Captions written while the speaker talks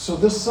So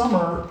this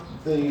summer,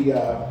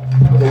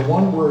 the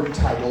one-word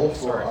title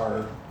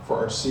for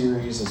our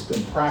series has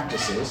been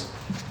practices.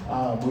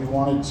 We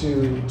wanted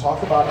to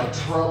talk about a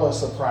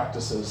trellis of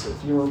practices.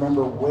 If you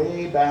remember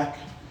way back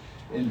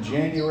in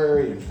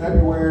January and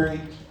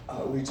February,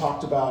 we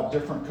talked about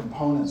different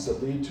components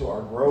that lead to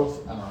our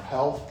growth and our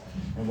health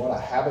and what a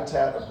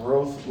habitat of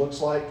growth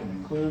looks like and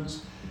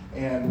includes.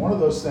 And one of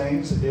those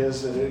things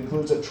is that it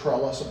includes a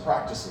trellis of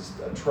practices,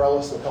 a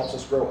trellis that helps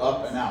us grow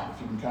up and out.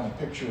 If you can kind of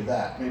picture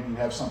that, maybe you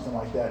have something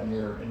like that in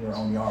your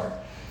own yard.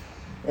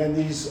 And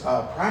these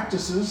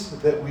practices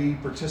that we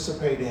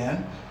participate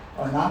in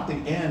are not the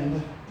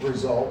end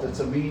result, it's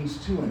a means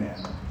to an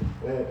end.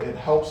 It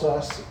helps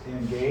us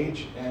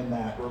engage in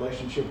that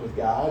relationship with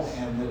God,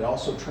 and it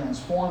also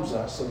transforms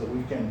us so that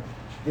we can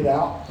get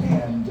out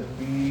and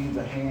be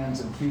the hands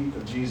and feet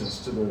of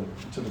Jesus to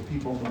the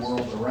people in the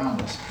world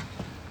around us.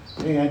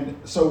 And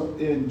so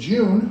in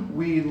June,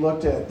 we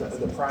looked at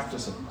the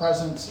practice of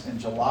presence. In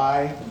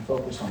July, we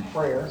focused on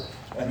prayer.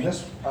 And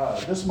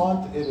this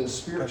month, it is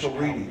spiritual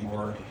reading,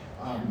 or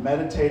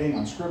meditating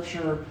on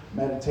Scripture,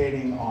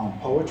 meditating on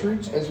poetry,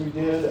 as we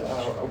did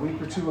a week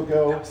or two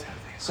ago.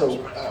 So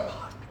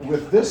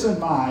with this in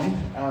mind,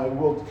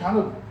 we'll kind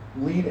of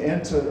lean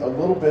into a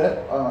little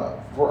bit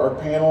for our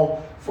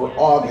panel for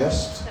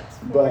August.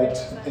 But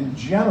in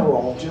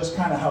general, just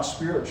kind of how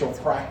spiritual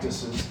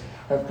practices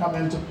have come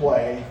into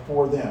play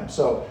for them.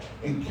 So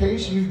in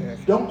case you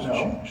don't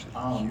know,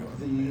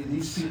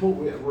 these people,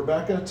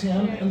 Rebecca,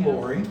 Tim, and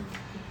Lori,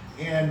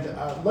 and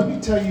let me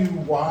tell you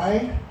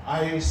why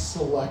I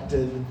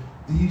selected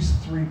these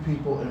three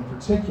people in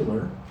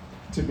particular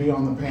to be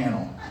on the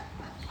panel.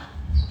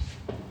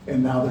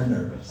 And now they're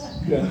nervous.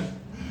 Yeah.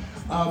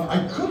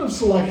 I could have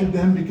selected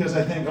them because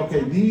I think,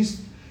 okay, these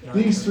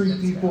three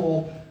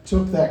people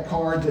took that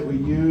card that we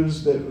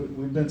used that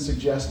we've been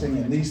suggesting,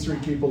 and these three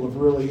people have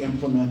really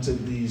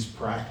implemented these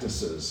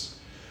practices.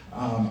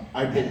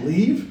 I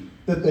believe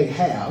that they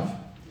have,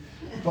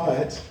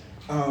 but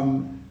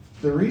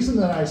the reason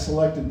that I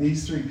selected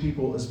these three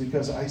people is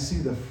because I see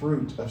the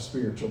fruit of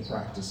spiritual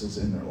practices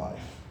in their life.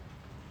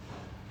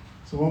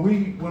 So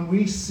when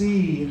we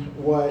see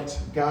what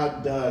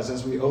God does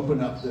as we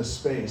open up this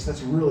space,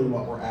 that's really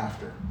what we're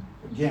after.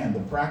 Again,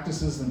 the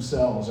practices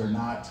themselves are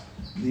not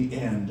the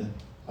end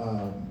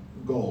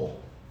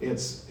goal.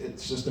 It's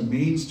just a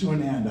means to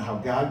an end, how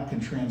God can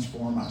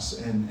transform us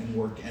and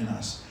work in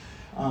us.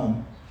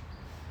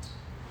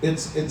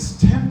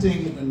 It's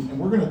tempting, and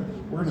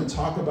we're gonna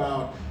talk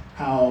about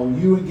how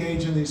you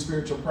engage in these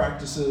spiritual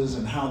practices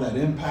and how that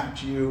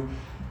impacts you.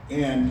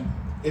 And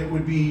it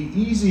would be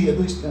easy, at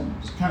least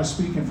kind of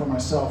speaking for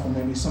myself, and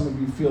maybe some of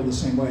you feel the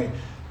same way,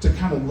 to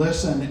kind of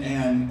listen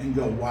and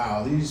go,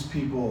 wow, these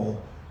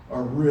people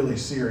are really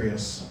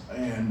serious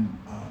and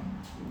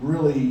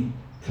really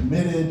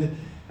committed,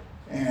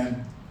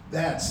 and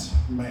that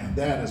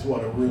is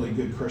what a really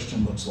good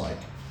Christian looks like.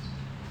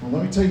 Well,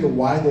 let me tell you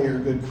why they are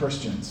good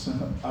Christians.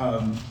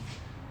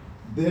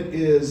 That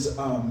is,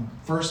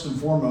 first and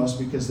foremost,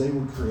 because they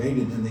were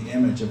created in the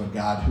image of a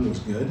God who is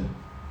good,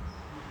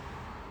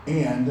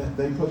 and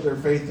they put their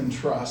faith and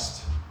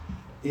trust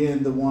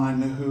in the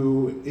one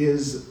who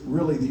is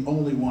really the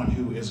only one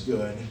who is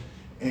good.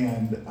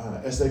 And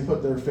as they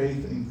put their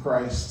faith in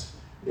Christ,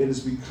 it is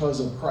because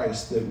of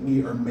Christ that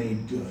we are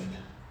made good.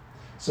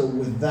 So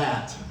with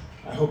that,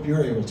 I hope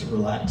you're able to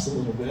relax a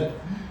little bit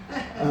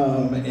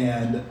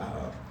and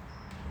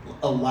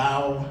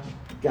allow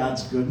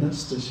God's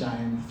goodness to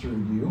shine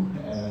through you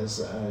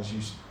as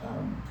you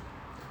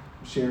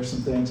share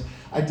some things.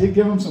 I did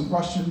give them some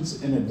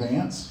questions in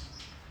advance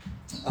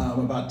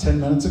about 10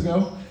 minutes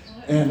ago,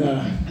 and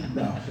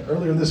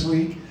earlier this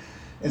week.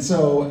 And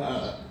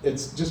so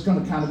it's just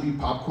going to kind of be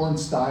popcorn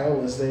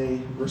style as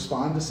they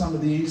respond to some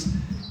of these.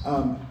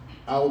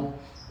 I'll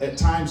at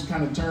times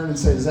kind of turn and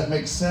say, does that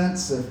make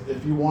sense?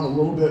 If you want a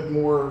little bit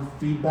more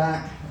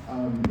feedback,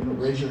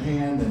 raise your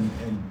hand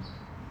and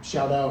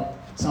shout out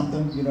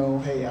something,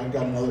 hey, I've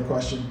got another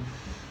question.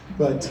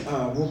 But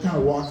we'll kind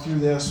of walk through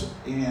this,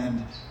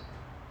 and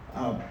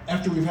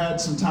after we've had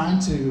some time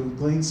to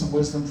glean some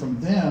wisdom from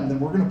them, then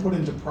we're going to put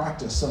into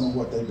practice some of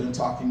what they've been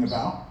talking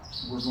about.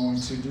 We're going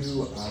to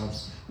do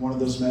one of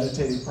those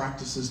meditative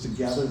practices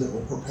together that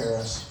will prepare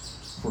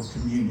us for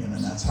communion,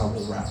 and that's how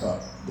we'll wrap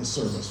up the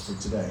service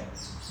for today.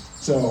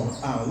 So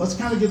let's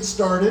kind of get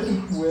started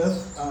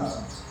with,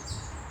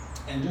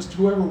 and just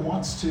whoever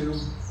wants to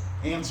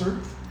answer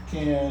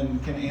can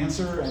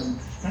answer, and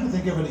kind of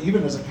think of it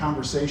even as a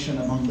conversation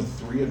among the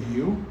three of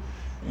you,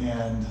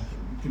 and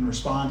you can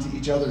respond to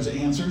each other's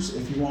answers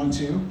if you want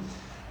to.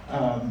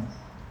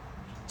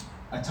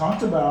 I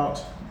talked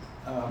about,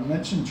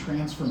 mentioned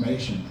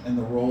transformation and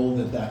the role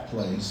that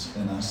plays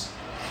in us.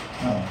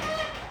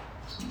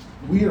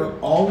 We are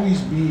always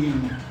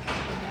being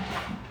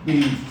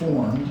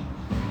formed.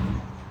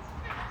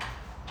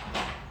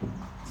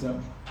 Is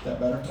that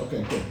better?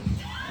 Okay, good.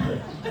 All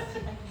right.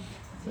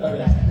 All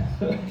right.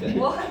 Okay.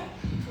 What?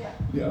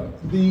 Yeah.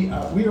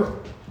 We are.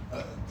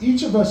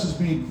 Each of us is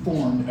being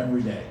formed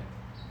every day.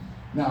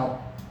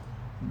 Now,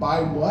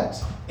 By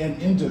what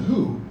and into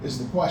who is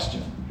the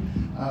question.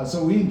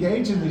 So we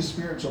engage in these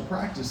spiritual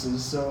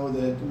practices so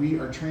that we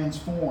are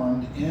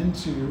transformed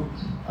into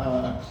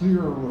a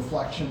clearer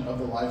reflection of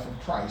the life of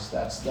Christ.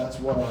 That's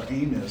what our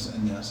aim is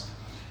in this.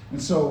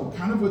 And so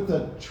kind of with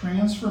the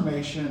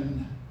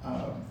transformation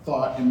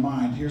thought in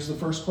mind, here's the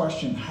first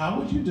question. How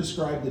would you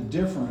describe the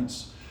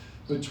difference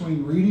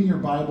between reading your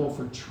Bible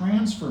for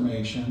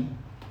transformation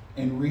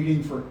and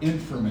reading for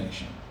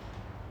information?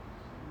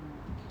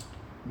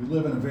 We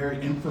live in a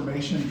very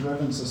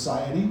information-driven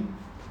society,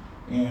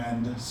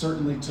 and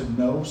certainly to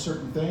know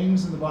certain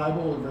things in the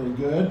Bible are very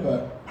good,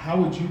 but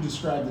how would you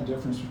describe the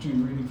difference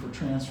between reading for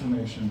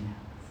transformation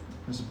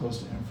as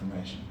opposed to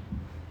information?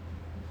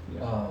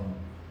 Yeah.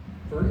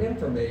 For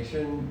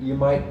information, you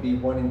might be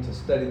wanting to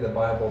study the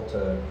Bible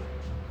to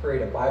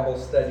create a Bible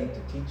study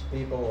to teach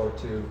people or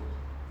to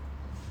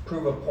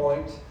prove a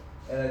point.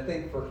 And I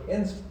think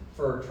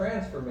for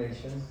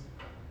transformation,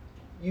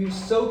 you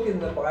soak in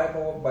the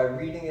Bible by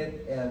reading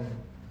it and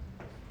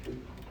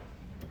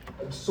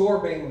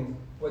absorbing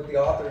what the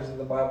authors of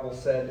the Bible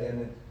said,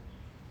 and it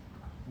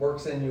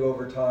works in you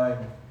over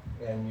time,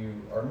 and you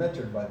are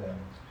mentored by them.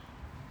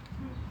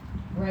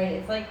 Right,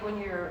 it's like when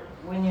you're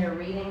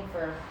reading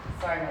for,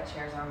 sorry, my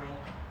chair's on me.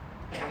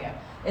 There we go.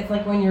 It's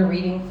like when you're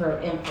reading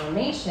for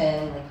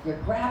information, like you're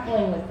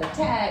grappling with the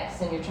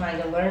text and you're trying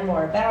to learn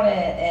more about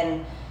it,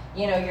 and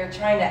you're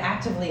trying to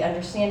actively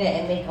understand it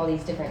and make all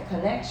these different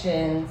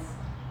connections,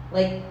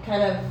 like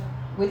kind of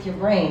with your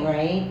brain,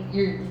 right?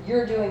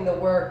 You're doing the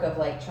work of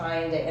like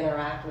trying to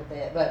interact with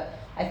it. But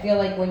I feel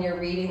like when you're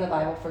reading the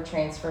Bible for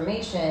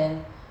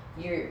transformation,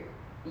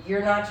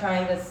 you're not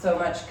trying to so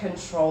much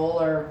control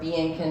or be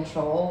in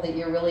control, that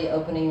you're really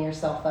opening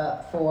yourself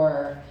up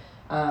for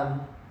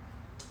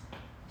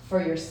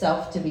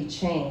yourself to be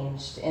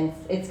changed. And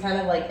it's kind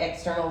of like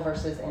external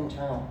versus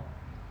internal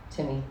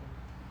to me.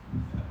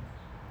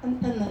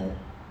 And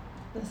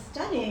the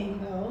studying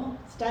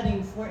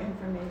for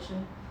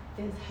information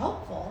is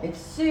helpful. It's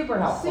super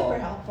helpful. Super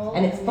helpful.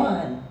 And it's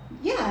fun.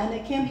 Yeah, and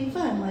it can be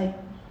fun, like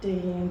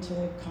digging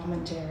into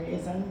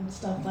commentaries and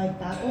stuff like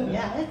that. Oh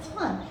yeah, it's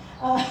fun.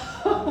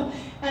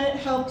 And it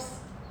helps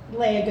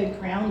lay a good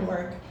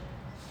groundwork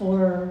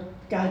for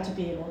God to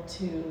be able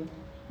to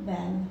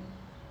then,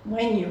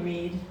 when you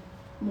read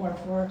more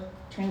for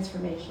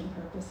transformation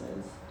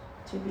purposes,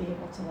 to be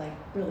able to like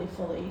really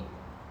fully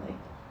like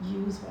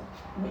use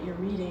what you're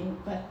reading.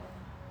 But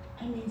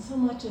I mean, so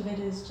much of it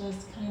is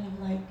just kind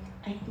of like,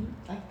 I think,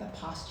 like the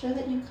posture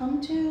that you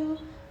come to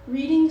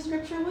reading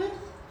scripture with,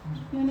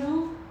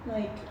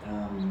 like,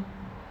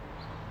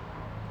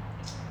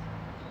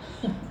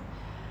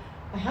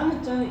 I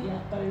haven't done it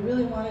yet, but I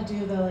really want to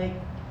do the like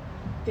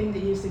thing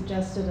that you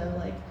suggested of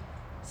like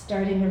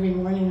starting every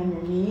morning on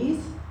your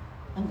knees.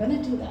 I'm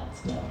gonna do that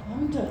still. I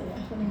haven't done it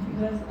yet.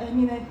 But I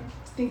mean, I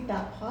think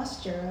that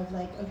posture of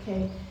like,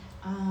 okay,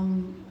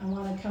 I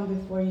want to come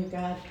before you,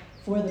 God,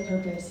 for the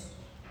purpose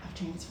of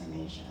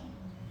transformation.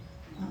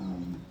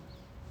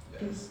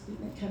 Is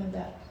kind of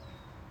that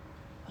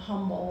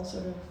humble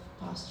sort of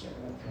posture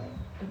of like,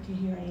 okay,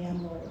 here I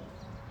am, Lord.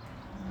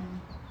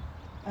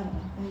 I don't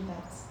know, I think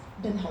that's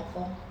been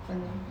helpful for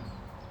me,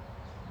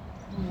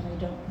 and that I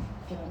don't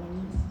get on my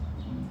knees.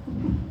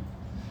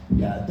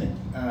 Yeah,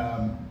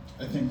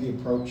 I think the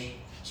approach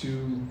to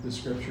the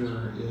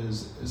scripture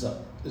is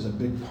a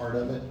big part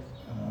of it.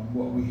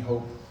 What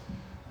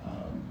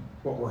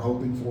we're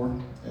hoping for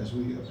as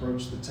we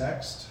approach the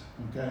text.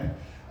 Okay,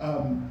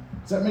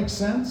 does that make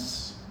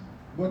sense?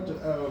 What do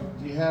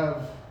you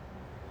have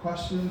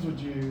questions?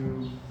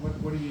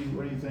 What are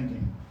you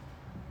thinking?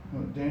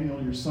 Well,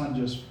 Daniel, your son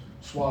just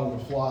swatted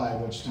a fly,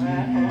 which to me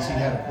means he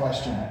had a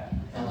question.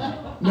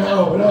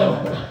 No.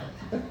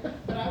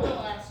 But I will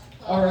ask.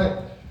 All right.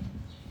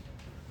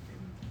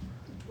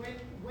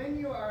 When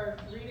you are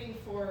reading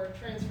for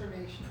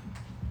transformation,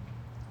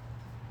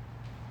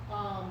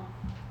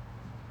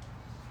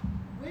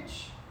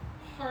 which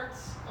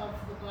parts of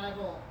the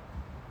Bible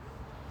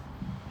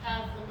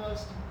have the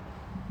most,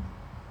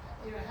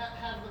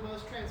 have the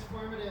most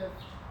transformative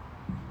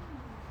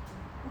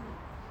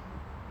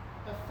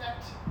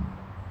effect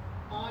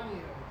on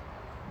you?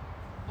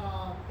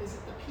 Is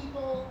it the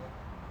people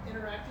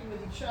interacting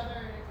with each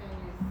other, and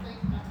you think,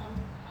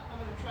 I'm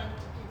going to try to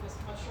keep this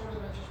much shorter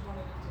than I just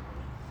wanted it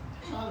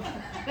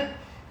to be.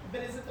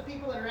 But is it the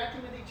people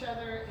interacting with each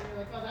other, and you're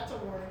like, oh, that's a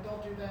warning,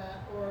 don't do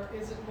that? Or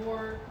is it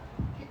more,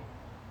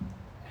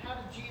 how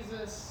did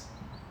Jesus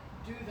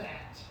do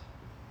that?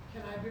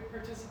 Can I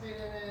participate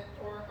in it?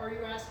 Or are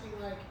you asking,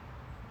 like,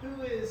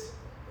 who is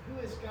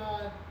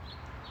God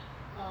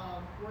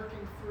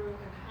working through,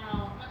 and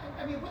how?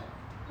 I mean, what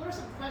are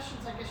some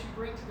questions, I guess, you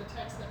bring to the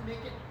text that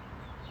make it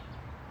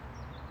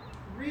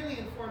really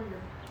inform your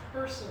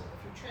person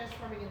if you're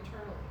transforming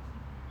internally?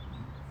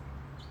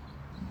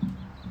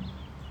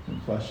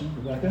 Good question,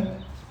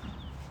 Rebecca?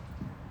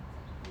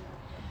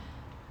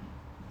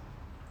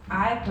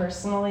 I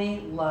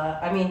personally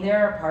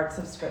there are parts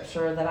of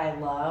scripture that I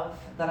love,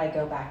 that I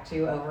go back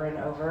to over and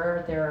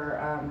over.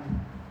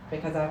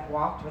 Because I've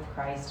walked with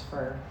Christ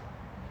for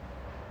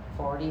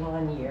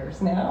 41 years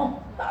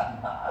now,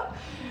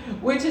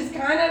 which is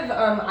kind of,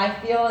 I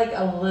feel like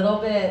a little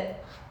bit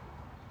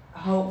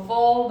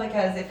hopeful,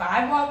 because if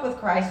I've walked with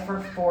Christ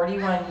for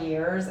 41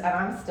 years and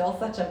I'm still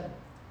such a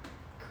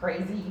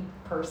crazy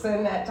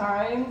person at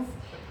times,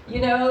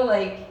 never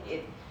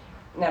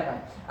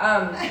mind.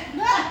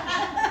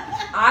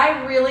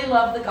 I really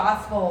love the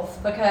Gospels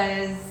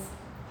because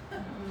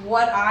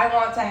what I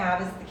want to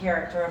have is the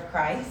character of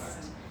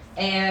Christ,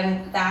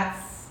 and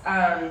that's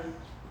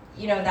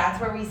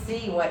where we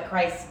see what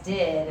Christ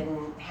did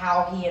and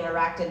how he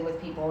interacted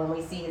with people, and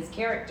we see his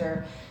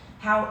character.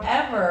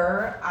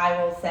 However,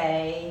 I will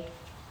say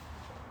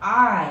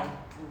I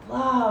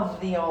love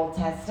the Old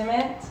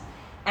Testament,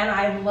 and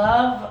I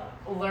love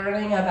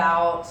learning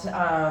about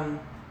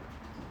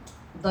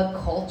the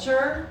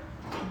culture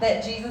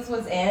that Jesus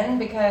was in,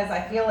 because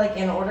I feel like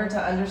in order to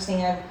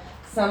understand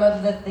some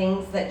of the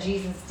things that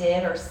Jesus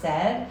did or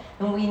said,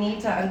 and we need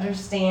to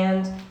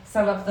understand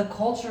some of the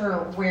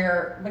culture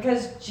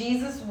because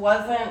Jesus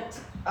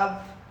wasn't a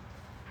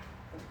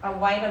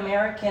white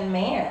American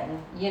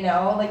man,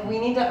 we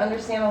need to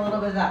understand a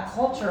little bit of that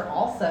culture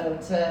also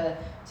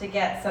to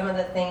get some of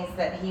the things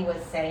that he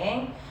was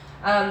saying.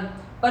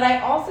 But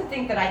I also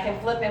think that I can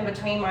flip in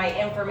between my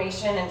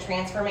information and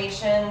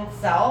transformation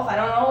self. I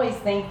don't always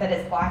think that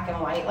it's black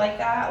and white like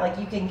that. Like,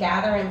 you can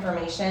gather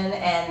information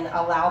and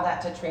allow that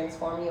to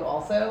transform you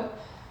also.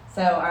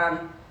 So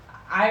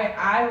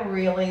I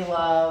really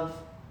love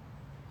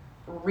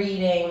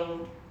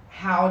reading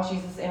how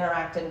Jesus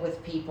interacted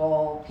with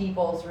people,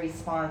 people's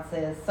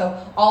responses. So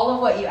all of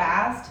what you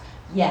asked,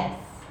 yes.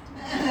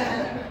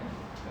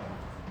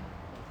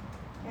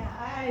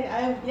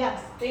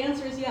 Yes, the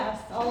answer is yes,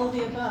 all of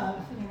the above,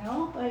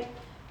 I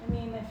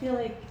feel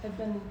like I've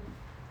been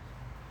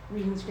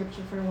reading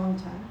scripture for a long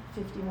time,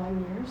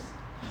 51 years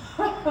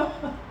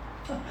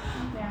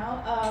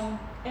now,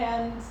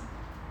 and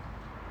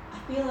I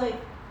feel like,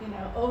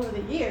 over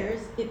the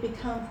years, it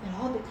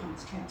all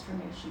becomes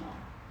transformational.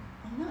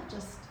 I'm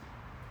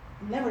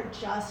never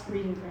just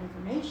reading for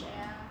information,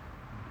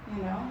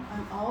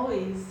 I'm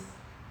always,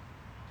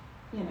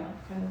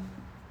 kind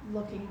of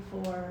looking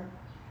for,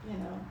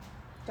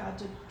 God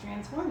to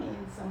transform me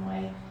in some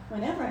way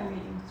whenever I'm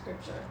reading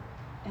scripture.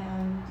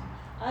 And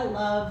I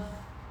love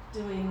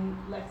doing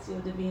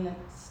Lectio Divina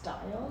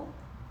style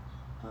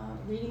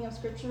reading of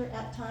scripture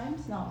at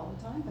times, not all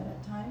the time, but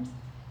at times.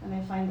 And I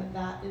find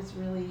that is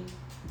really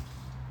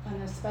an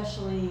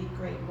especially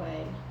great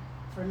way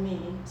for me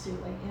to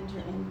enter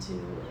into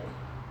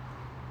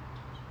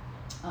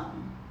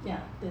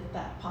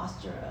that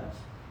posture of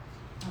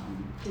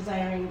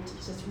desiring to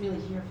just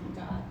really hear from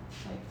God,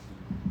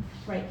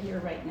 right here,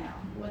 right now.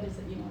 What is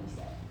it you want to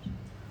say?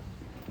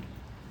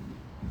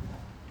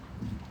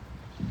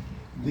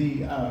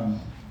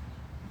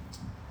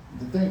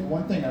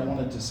 One thing I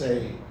wanted to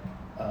say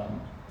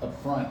up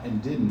front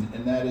and didn't,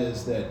 and that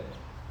is that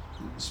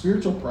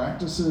spiritual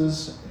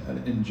practices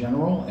in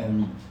general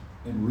and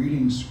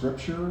reading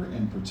scripture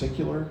in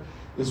particular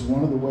is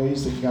one of the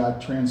ways that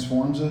God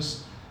transforms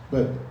us.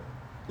 But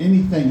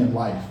anything in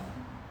life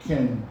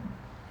can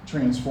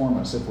transform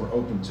us if we're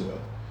open to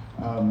it.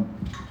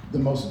 The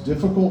most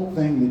difficult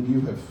thing that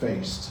you have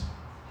faced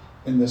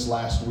in this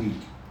last week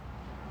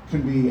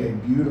can be a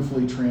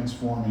beautifully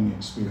transforming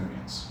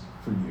experience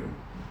for you.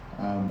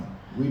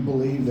 We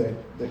believe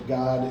that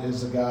God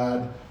is a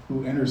God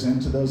who enters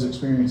into those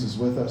experiences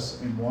with us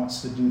and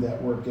wants to do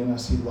that work in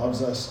us. He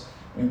loves us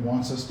and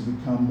wants us to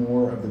become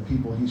more of the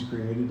people he's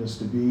created us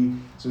to be.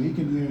 So he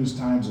can use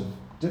times of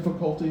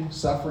difficulty,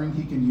 suffering.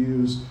 He can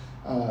use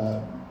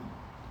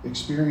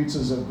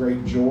experiences of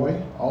great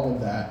joy, all of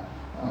that.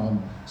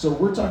 So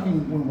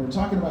when we're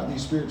talking about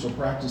these spiritual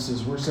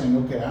practices, we're saying,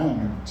 okay, I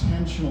am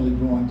intentionally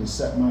going to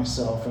set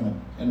myself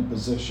in a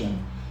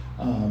position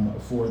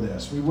for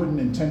this. We wouldn't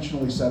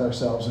intentionally set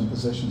ourselves in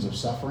positions of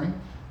suffering.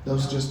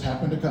 Those just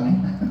happen to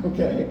come,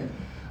 okay?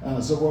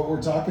 So what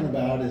we're talking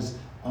about is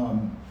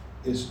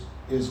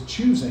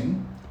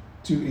choosing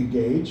to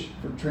engage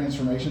for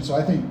transformation. So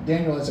I think,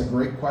 Daniel, that's a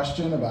great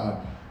question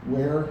about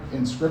where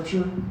in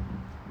Scripture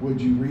would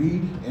you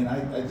read? And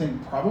I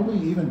think probably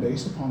even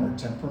based upon our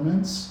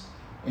temperaments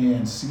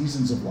and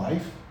seasons of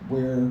life,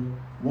 where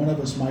one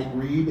of us might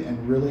read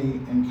and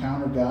really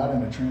encounter God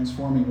in a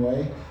transforming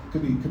way,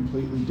 could be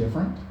completely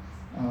different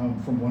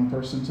from one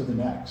person to the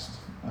next.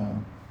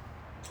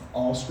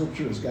 All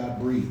Scripture is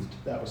God-breathed.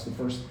 That was the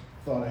first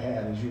thought I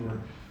had as you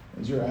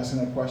were asking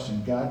that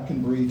question. God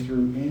can breathe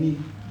through any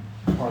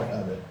part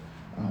of it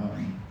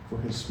for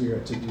His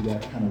Spirit to do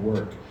that kind of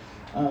work.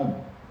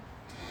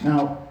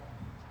 Now,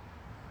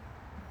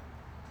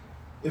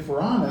 if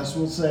we're honest,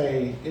 we'll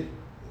say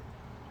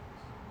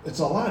it's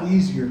a lot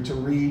easier to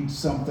read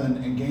something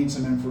and gain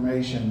some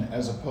information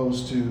as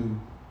opposed to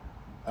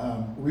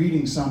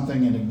reading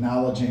something and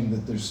acknowledging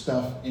that there's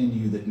stuff in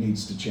you that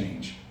needs to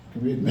change.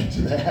 Can we admit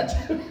to that?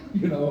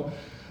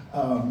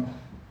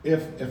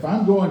 If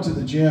I'm going to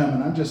the gym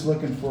and I'm just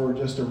looking for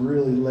just a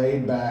really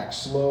laid back,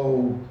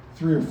 slow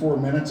 3 or 4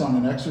 minutes on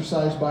an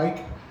exercise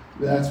bike,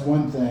 that's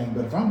one thing.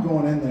 But if I'm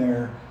going in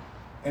there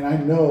and I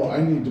know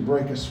I need to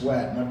break a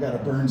sweat and I've got to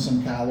burn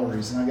some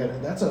calories and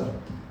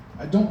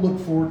I don't look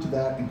forward to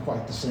that in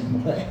quite the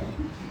same way.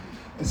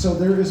 And so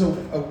there is a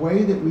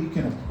way that we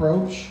can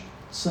approach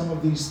some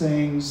of these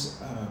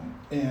things,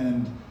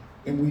 and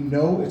we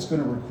know it's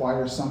going to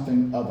require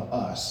something of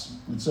us.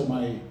 And so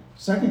my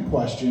second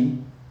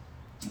question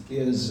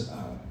is,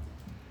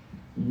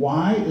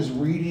 why is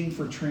reading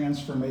for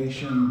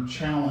transformation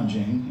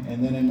challenging?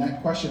 And then in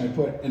that question I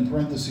put in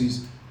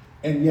parentheses,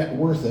 and yet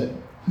worth it.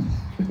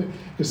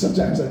 Because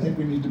sometimes I think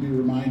we need to be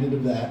reminded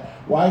of that.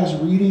 Why is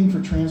reading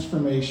for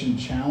transformation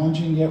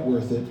challenging yet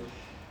worth it?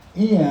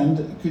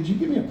 And could you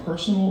give me a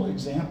personal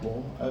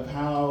example of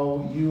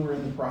how you were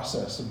in the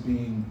process of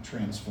being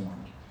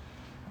transformed?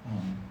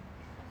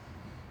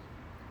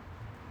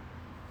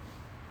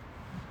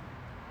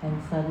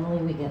 And suddenly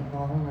we get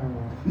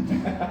vulnerable.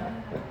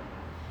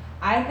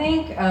 I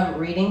think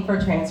reading for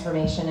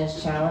transformation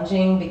is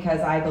challenging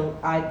because I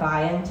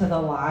buy into the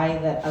lie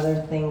that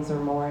other things are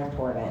more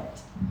important.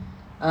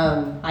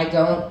 I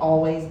don't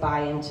always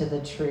buy into the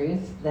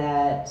truth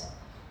that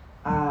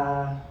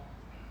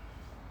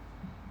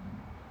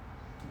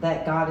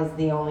that God is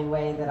the only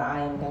way that I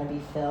am going to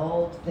be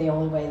filled, the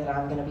only way that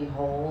I'm going to be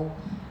whole.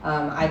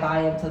 I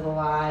buy into the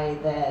lie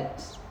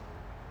that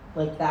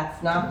like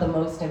that's not the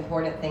most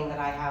important thing that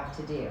I have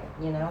to do,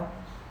 you know?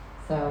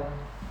 So,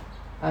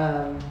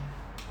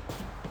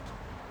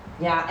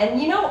 yeah, and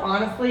you know,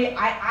 honestly,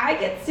 I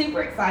get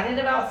super excited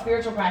about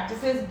spiritual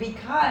practices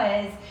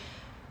because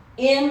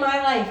in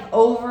my life,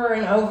 over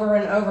and over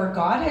and over,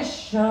 God has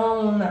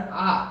shown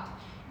up.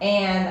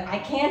 And I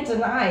can't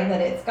deny that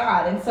it's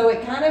God. And so I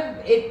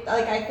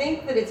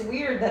think that it's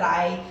weird that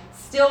I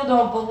still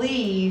don't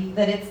believe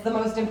that it's the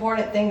most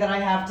important thing that I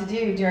have to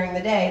do during the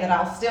day, that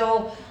I'll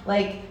still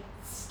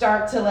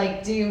start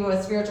to do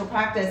a spiritual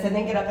practice and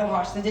then get up and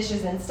wash the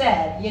dishes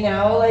instead, you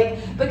know,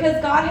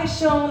 because God has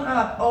shown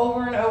up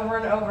over and over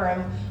and over.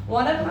 And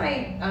one of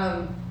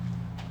my,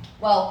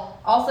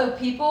 also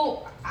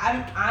people,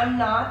 I'm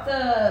not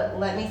the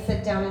let me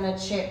sit down in a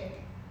chair.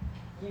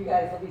 You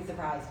guys will be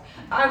surprised.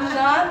 I'm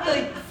not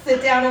the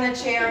sit down in a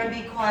chair and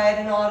be quiet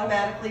and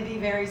automatically be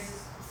very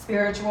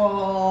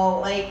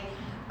spiritual.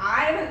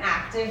 I'm an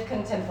active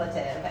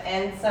contemplative,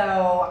 and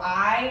so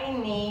I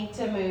need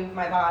to move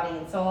my body.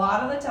 And so a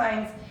lot of the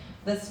times,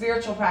 the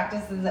spiritual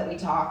practices that we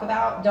talk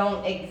about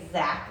don't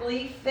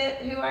exactly fit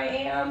who I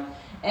am.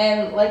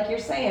 And like you're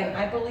saying,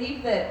 I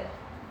believe that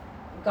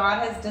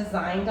God has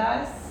designed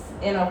us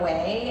in a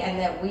way, and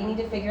that we need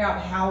to figure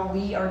out how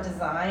we are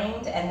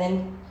designed, and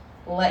then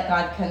let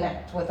God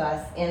connect with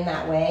us in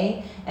that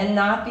way, and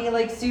not be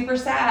super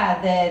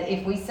sad that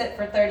if we sit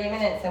for 30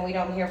 minutes and we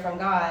don't hear from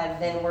God,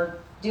 then we're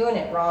doing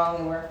it wrong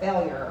and we're a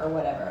failure or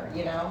whatever,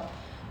 you know?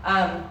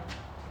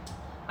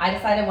 I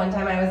decided one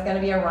time I was going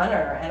to be a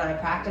runner, and I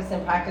practiced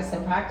and practiced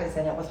and practiced,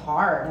 and it was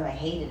hard and I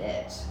hated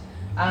it.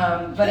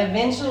 But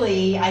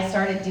eventually I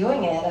started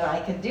doing it and I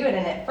could do it.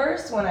 And at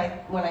first when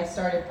I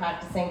started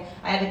practicing,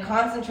 I had to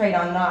concentrate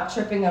on not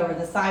tripping over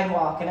the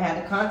sidewalk, and I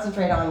had to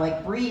concentrate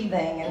on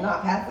breathing and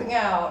not passing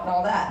out and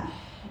all that.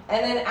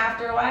 And then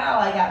after a while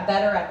I got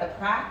better at the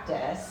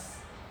practice,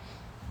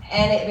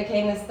 and it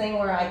became this thing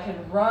where I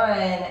could run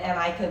and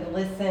I could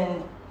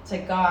listen to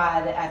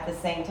God at the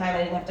same time. I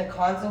didn't have to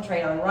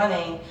concentrate on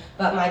running,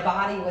 but my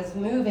body was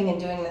moving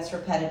and doing this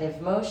repetitive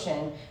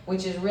motion,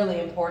 which is really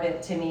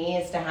important to me,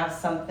 is to have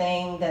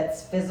something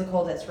that's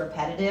physical, that's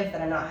repetitive,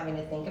 that I'm not having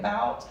to think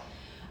about.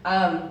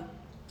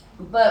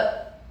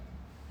 But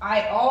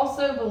I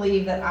also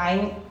believe that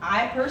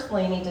I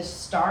personally need to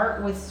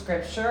start with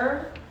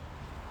scripture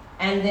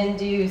and then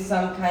do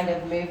some kind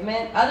of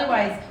movement.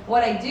 Otherwise,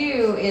 what I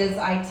do is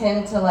I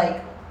tend to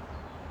let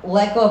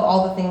go of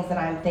all the things that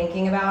I'm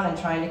thinking about and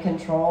trying to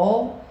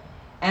control,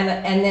 and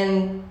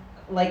then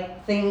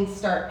things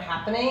start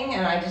happening,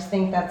 and I just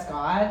think that's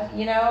God,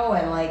 you know,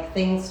 and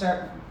things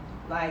are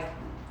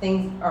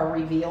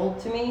revealed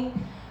to me.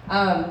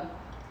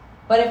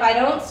 But if I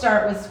don't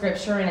start with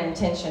scripture and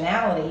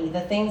intentionality,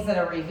 the things that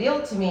are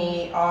revealed to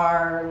me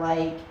are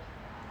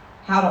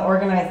how to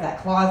organize that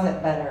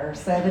closet better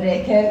so that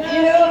it can,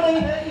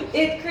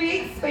 it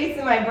creates space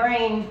in my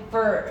brain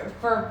for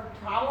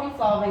problem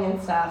solving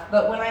and stuff.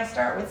 But when I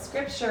start with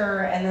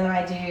scripture and then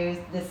I do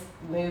this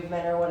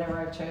movement or whatever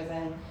I've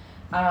chosen,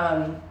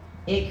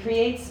 it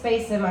creates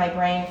space in my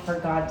brain for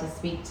God to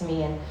speak to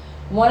me. And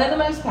one of the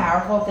most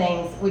powerful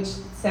things, which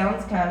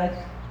sounds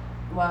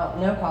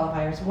no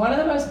qualifiers, one of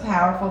the most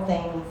powerful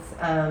things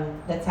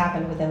that's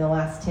happened within the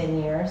last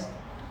 10 years,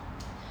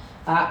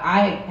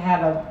 I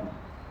have a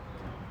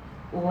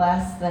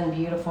less than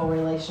beautiful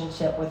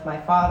relationship with my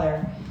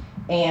father.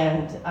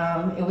 And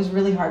it was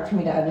really hard for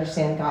me to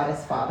understand God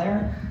as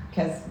Father,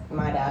 because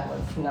my dad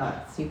was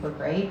not super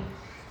great.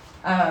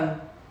 And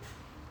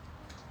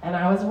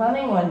I was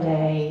running one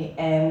day,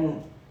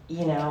 and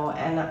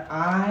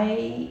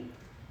I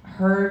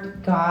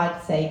heard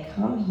God say,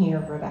 "Come here,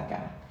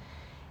 Rebecca."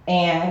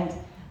 And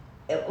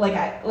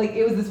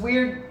it was this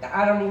weird,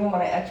 I don't even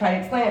want to try to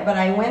explain it, but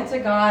I went to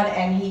God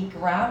and he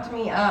grabbed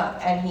me up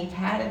and he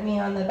patted me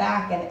on the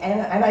back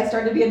and I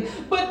started being,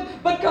 but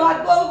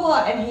God, blah, blah,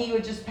 blah. And he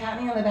would just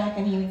pat me on the back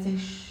and he would say,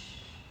 shh.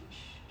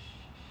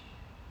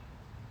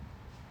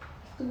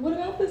 What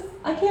about this?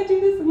 I can't do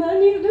this and I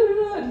need to do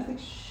it. And he's like,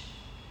 shh.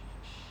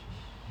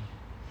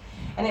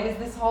 And it was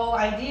this whole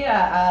idea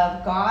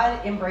of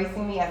God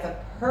embracing me as a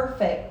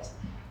perfect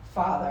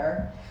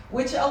father,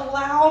 which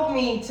allowed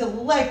me to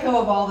let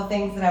go of all the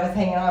things that I was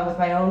hanging on with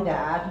my own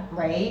dad,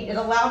 right? It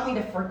allowed me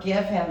to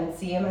forgive him and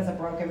see him as a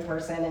broken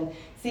person and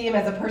see him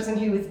as a person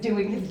who is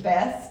doing his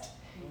best,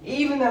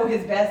 even though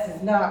his best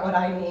is not what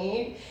I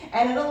need.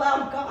 And it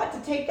allowed God to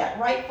take that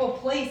rightful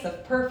place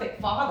of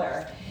perfect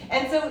father.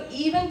 And so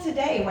even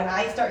today, when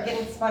I start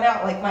getting spun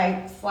out, like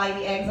my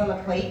slidey eggs on the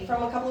plate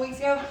from a couple of weeks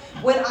ago,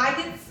 when I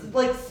get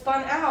like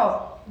spun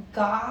out,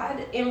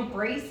 God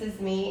embraces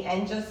me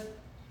and just,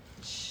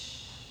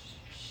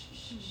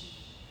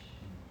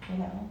 you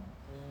know.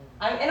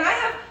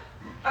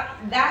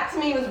 That to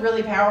me was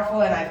really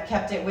powerful, and I've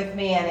kept it with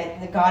me,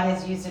 and God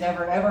has used it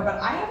over and over.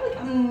 But I have like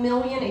a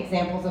million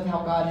examples of how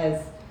God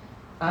has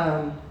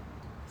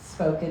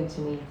spoken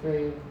to me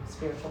through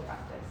spiritual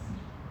practice.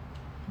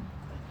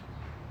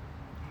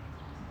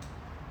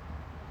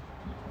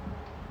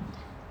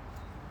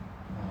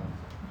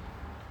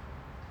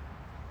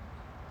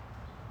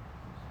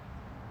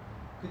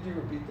 Could you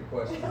repeat the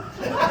question?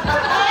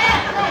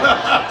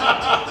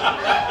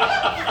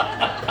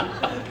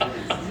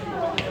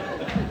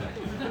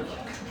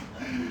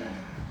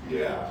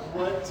 Yeah.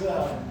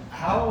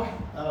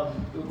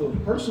 The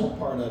personal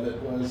part of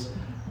it was,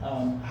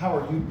 how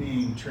are you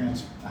being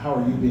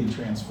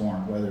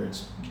transformed, whether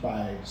it's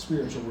by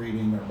spiritual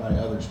reading or by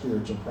other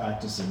spiritual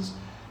practices,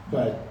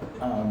 but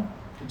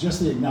just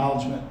the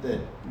acknowledgement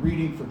that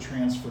reading for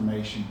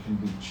transformation can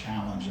be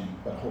challenging,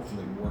 but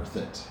hopefully worth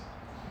it.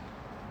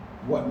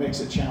 What makes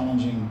it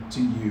challenging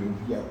to you,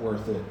 yet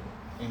worth it?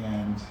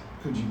 And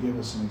could you give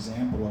us an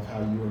example of how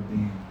you are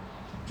being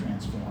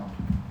transformed?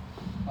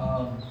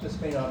 This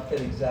may not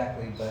fit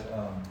exactly, but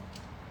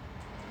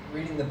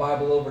reading the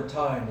Bible over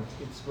time,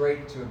 it's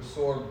great to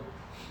absorb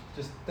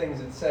just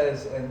things it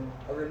says. And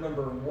I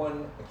remember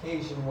one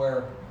occasion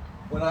where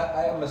when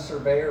I am a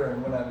surveyor,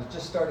 and when I was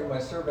just starting my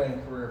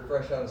surveying career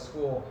fresh out of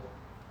school,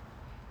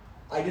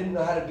 I didn't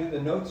know how to do the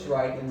notes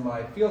right in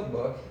my field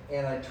book,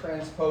 and I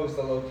transposed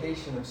the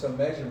location of some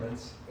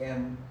measurements,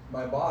 and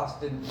my boss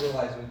didn't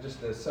realize it was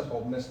just a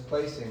simple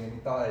misplacing, and he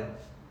thought I'd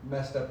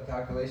messed up the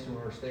calculation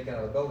when we were staking out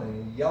of the building,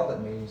 and he yelled at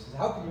me, and he says,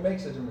 "How could you make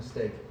such a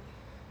mistake?"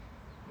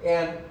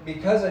 And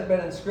because I'd been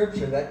in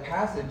scripture, that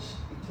passage,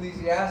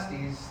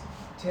 Ecclesiastes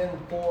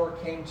 10:4,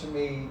 came to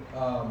me,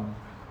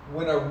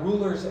 when a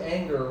ruler's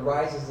anger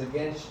rises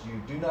against you,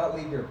 do not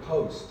leave your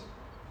post.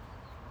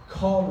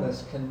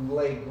 Calmness can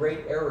lay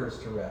great errors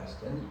to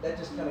rest. And that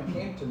just kind of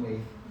came to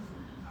me.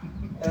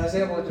 And I was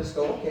able to just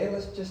go, okay,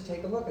 let's just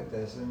take a look at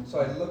this. And so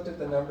I looked at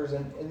the numbers,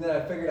 and then I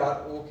figured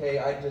out, okay,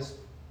 I just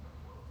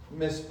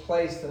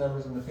misplaced the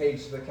numbers on the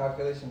page, so the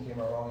calculation came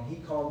out wrong. And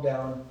he calmed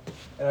down,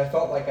 and I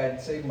felt like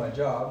I'd saved my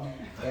job.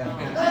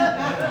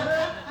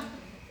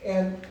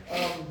 And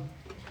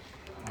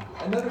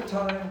another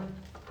time,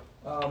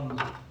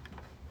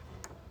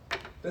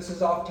 this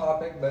is off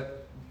topic,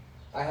 but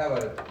I have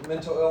a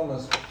mental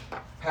illness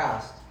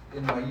past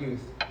in my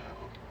youth.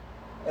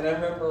 And I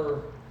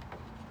remember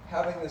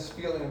having this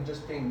feeling of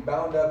just being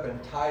bound up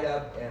and tied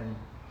up, and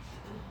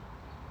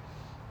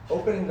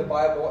opening the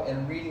Bible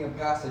and reading a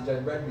passage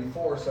I'd read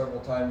before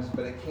several times,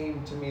 but it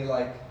came to me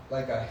like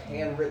a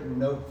handwritten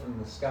note from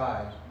the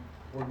sky,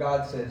 where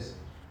God says,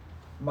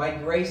 "My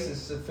grace is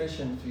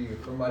sufficient for you,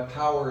 for my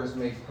power is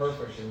made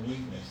perfect in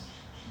weakness."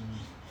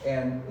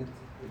 And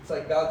it's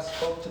like God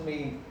spoke to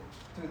me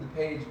through the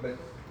page, but it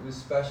was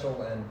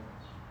special, and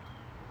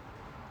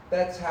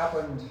that's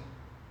happened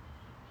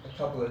a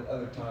couple of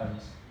other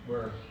times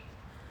where,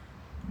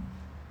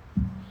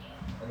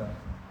 I know.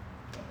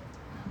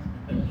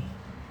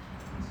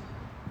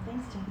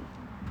 Thanks, Tim.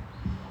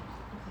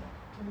 Okay,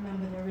 to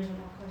remember the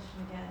original question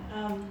again.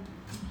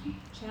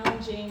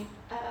 Challenging.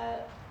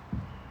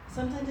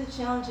 Sometimes it's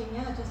challenging,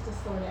 just to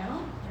slow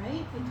down,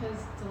 right? Because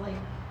to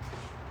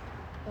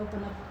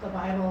open up the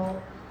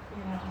Bible,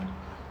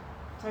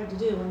 it's hard to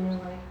do when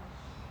you're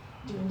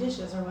doing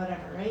dishes or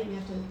whatever, right? You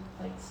have to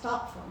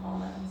stop for a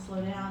moment and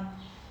slow down.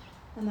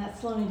 And that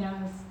slowing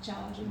down is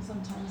challenging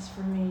sometimes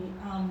for me.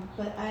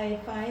 But I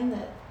find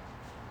that,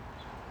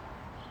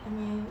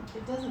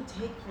 it doesn't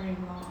take very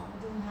long.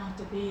 It doesn't have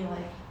to be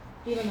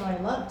even though I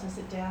love to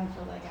sit down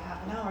for a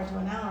half an hour to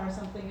an hour or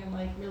something and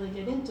really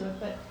get into it,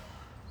 but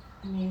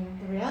the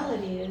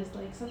reality is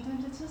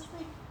sometimes it's just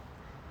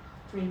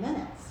 3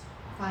 minutes,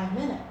 5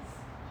 minutes,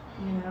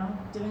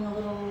 doing a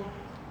little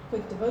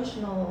quick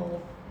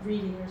devotional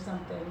reading or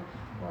something,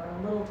 or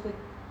a little quick,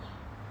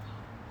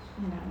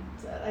 I'm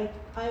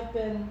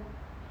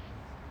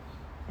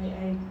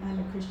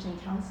a Christian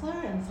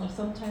counselor, and so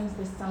sometimes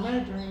this summer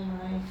during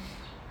my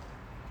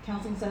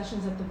counseling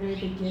sessions at the very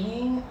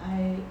beginning,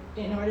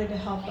 in order to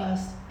help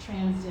us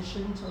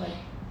transition to like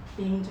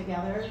being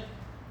together,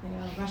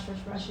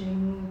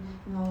 rushing,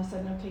 and all of a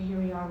sudden, okay, here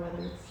we are,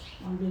 whether it's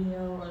on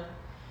video or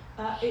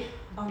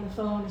on the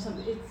phone or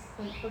something. It's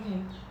like,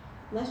 okay,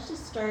 let's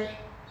just start.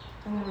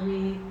 I'm going to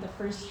read the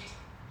first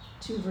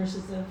 2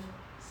 verses of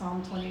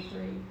Psalm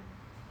 23,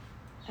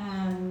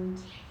 and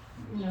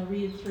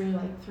read through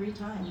like 3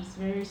 times,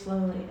 very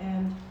slowly.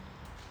 And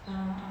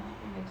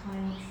my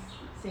clients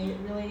say it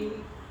really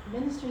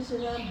ministers to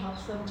them,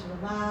 helps them to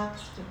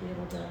relax, to be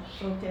able to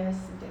focus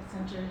and get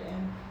centered,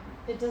 and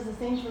it does the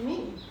same for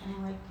me. And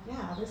I'm like,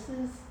 yeah, this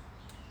is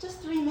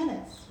just 3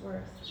 minutes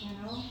worth,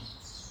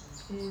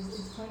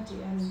 is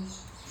plenty. And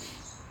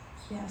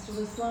yeah, so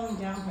the slowing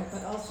down part,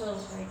 but also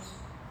like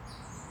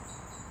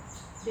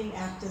being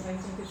active, I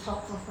think is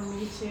helpful for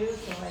me too.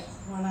 So like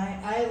when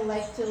I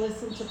like to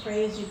listen to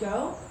Pray As You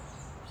Go.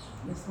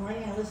 This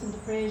morning I listened to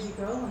Pray As You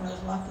Go when I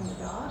was walking the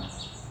dog.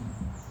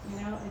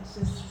 It's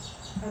just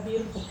a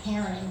beautiful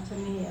pairing to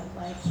me of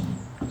like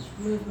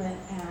movement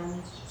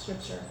and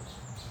scripture,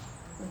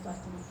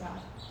 reflecting with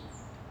God.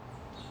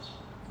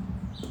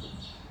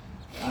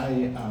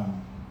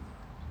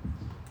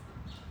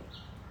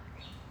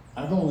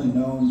 I've only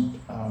known,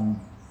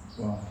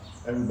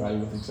 everybody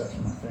with the exception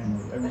of my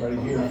family, everybody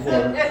here for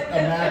a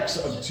max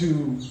of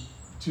two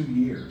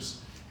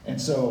years. And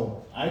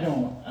so I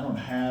don't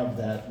have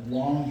that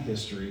long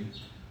history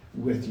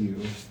with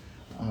you.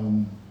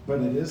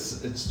 But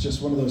it's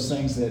just one of those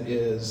things that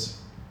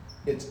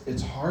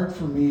it's hard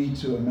for me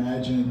to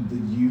imagine the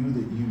you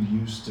that you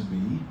used to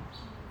be.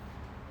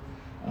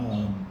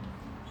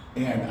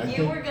 And I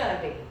think were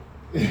gonna be.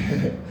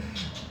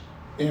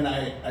 And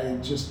I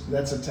just,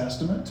 that's a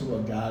testament to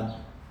what God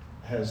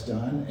has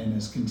done and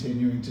is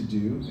continuing to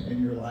do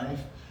in your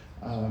life.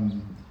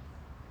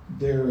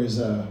 There is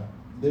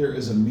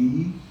a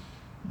me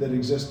that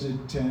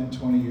existed 10,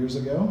 20 years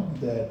ago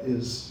that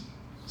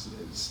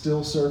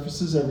still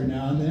surfaces every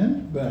now and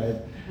then,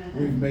 but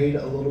we've made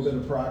a little bit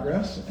of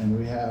progress and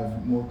we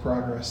have more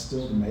progress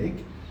still to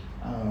make.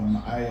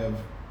 I've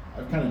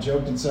kind of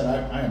joked and said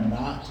I am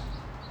not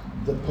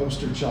the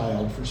poster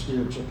child for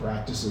spiritual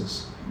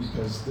practices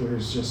because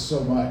there's just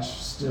so much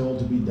still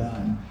to be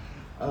done.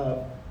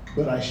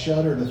 But I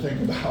shudder to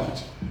think about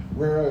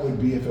where I would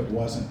be if it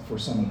wasn't for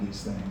some of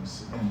these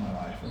things in my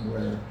life, and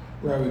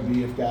where I would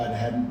be if God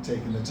hadn't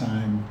taken the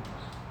time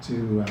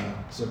to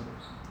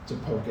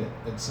poke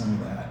at some of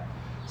that.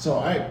 So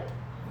I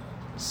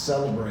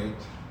celebrate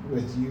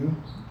with you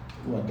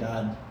what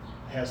God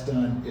has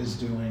done, is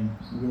doing,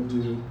 will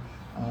do.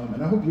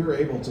 And I hope you're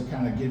able to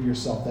kind of give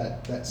yourself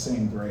that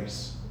same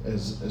grace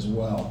as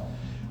well.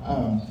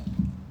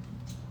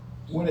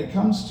 When it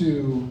comes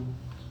to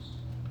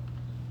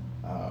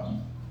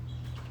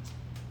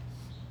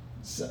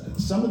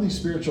some of these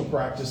spiritual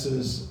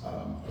practices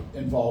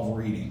involve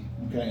reading,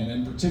 okay? And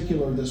in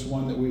particular, this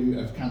one that we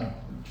have kind of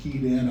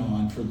keyed in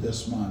on for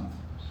this month.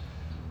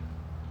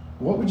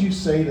 What would you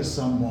say to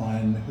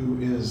someone who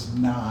is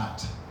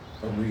not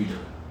a reader?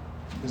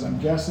 Because I'm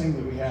guessing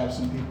that we have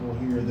some people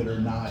here that are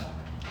not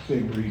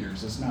big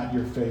readers. It's not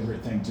your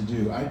favorite thing to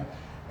do.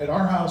 At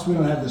our house, we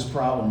don't have this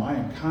problem. I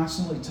am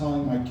constantly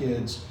telling my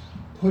kids,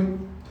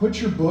 put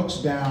your books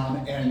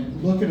down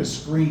and look at a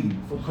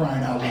screen, for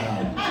crying out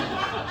loud.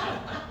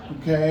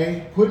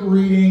 Okay? Quit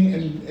reading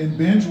and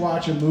binge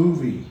watch a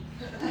movie.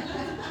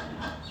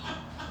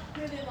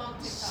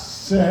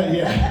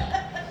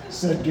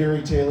 Said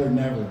Gary Taylor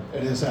never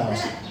at his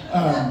house.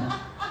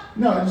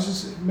 No, it's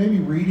just maybe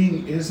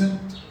reading isn't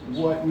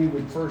what we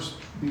would first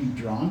be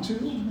drawn to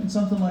and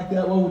something like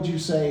that. What would you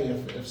say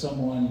if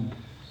someone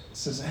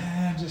says,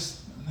 I'm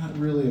just not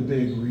really a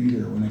big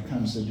reader when it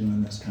comes to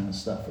doing this kind of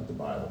stuff with the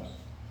Bible?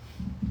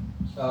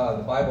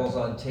 The Bible's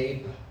on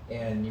tape,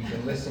 and you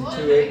can listen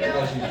to it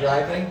as you're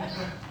driving.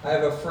 I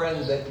have a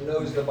friend that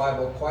knows the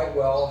Bible quite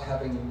well,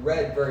 having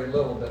read very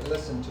little, but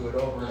listened to it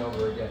over and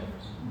over again.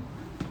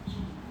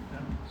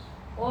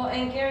 Well,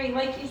 and Gary,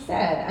 like you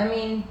said, I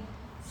mean,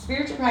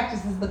 spiritual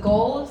practices, the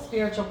goal of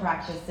spiritual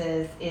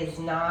practices is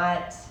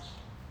not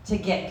to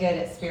get good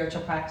at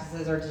spiritual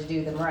practices or to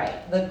do them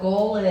right. The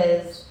goal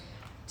is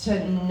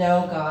to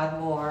know God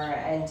more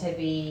and to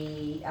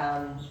be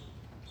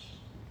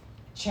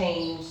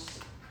changed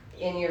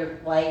in your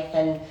life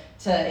and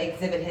to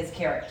exhibit his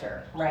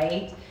character,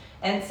 right?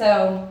 And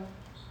so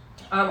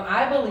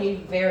I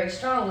believe very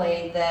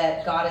strongly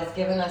that God has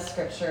given us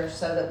scripture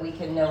so that we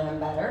can know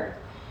him better.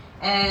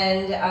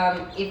 And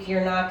if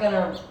you're not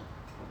gonna,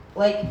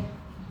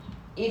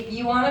 if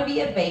you want to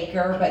be a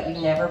baker but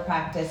you never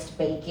practiced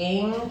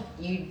baking,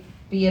 you'd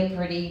be a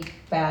pretty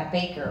bad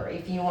baker.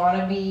 If you want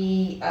to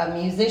be a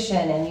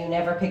musician and you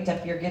never picked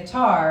up your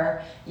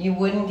guitar, you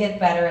wouldn't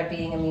get better at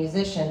being a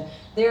musician.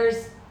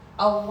 There's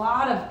a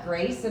lot of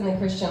grace in the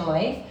Christian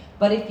life,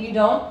 but if you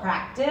don't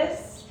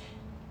practice,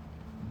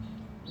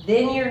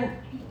 then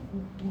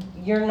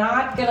you're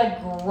not gonna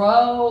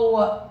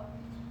grow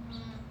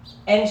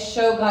and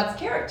show God's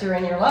character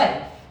in your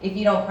life if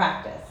you don't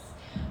practice.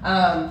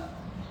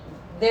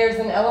 There's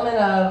an element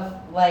of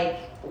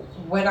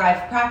when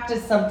I've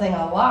practiced something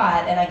a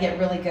lot and I get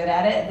really good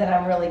at it, then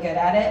I'm really good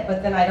at it.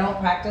 But then I don't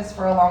practice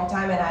for a long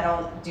time and I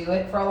don't do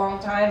it for a long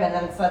time, and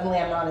then suddenly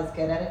I'm not as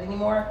good at it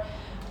anymore.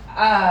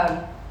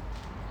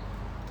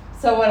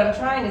 So what I'm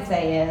trying to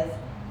say is,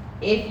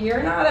 if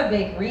you're not a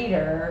big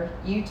reader,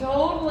 you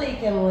totally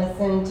can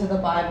listen to the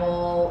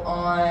Bible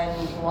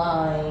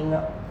online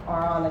or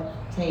on a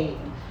tape.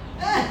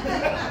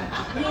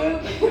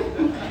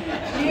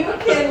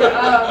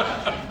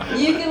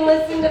 You can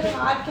listen to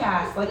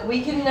podcasts. Like,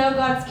 we can know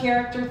God's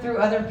character through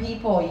other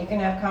people. You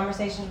can have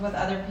conversations with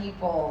other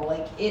people.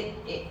 Like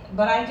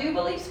but I do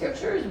believe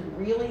Scripture is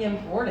really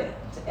important,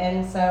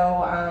 and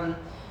so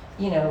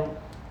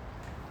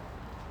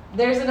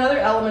there's another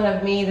element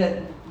of me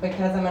that,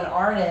 because I'm an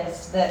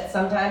artist, that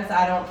sometimes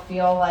I don't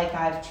feel like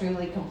I've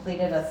truly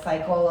completed a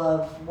cycle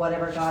of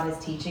whatever God is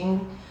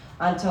teaching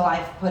until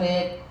I've put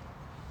it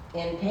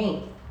in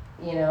paint,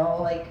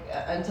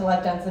 until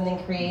I've done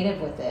something creative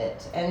with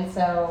it. And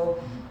so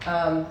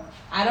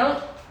I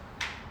don't,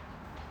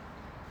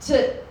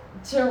 to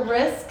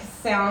risk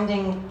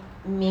sounding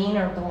mean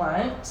or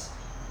blunt,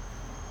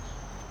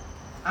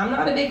 I'm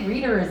not a big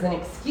reader as an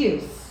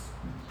excuse.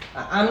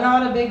 I'm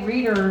not a big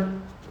reader.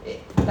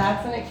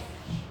 That's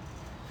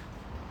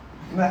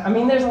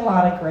there's a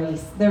lot of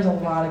grace. There's a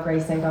lot of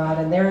grace in God,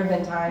 and there have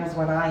been times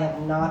when I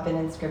have not been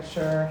in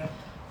Scripture.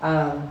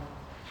 But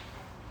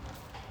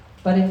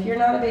if you're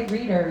not a big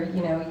reader,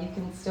 you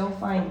can still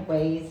find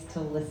ways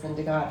to listen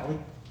to God. Like,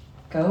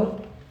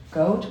 go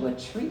to a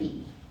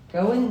tree.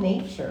 Go in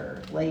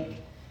nature. Like,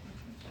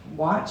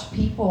 watch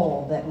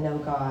people that know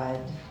God,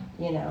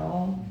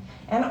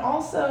 And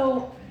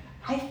also,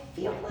 I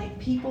feel like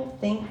people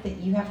think that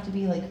you have to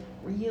be, like,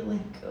 really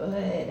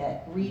good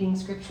at reading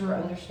Scripture or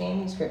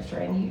understanding Scripture,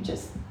 and you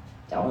just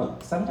don't.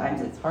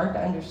 Sometimes it's hard to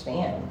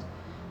understand.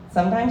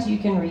 Sometimes you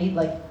can read,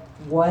 like,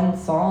 one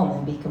psalm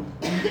and be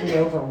completely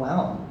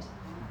overwhelmed.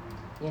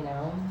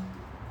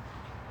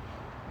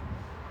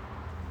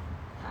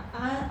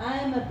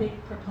 I'm a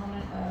big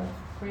proponent of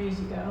Pray As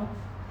You Go.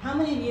 How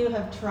many of you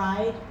have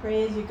tried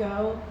Pray As You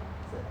Go?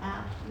 It's an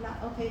app.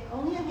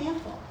 Only a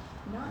handful,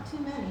 not too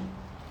many.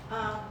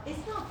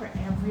 It's not for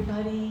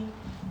everybody,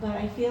 but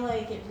I feel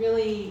like it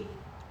really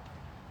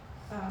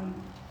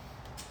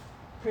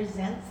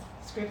presents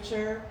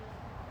Scripture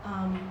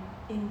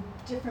in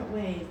different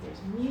ways.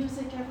 There's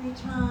music every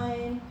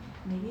time.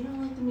 Maybe you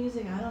don't like the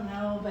music, I don't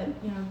know, but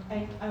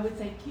I would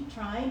say keep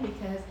trying,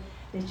 because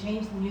they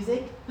change the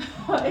music.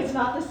 It's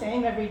not the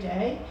same every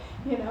day,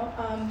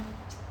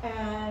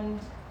 and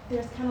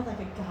there's kind of like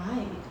a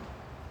guide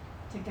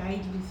to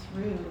guide you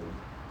through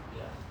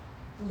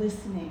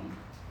listening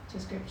to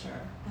Scripture,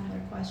 and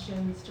their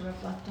questions to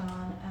reflect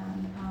on,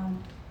 and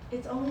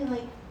it's only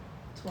like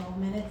 12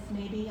 minutes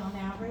maybe on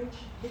average.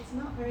 It's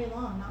not very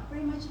long, not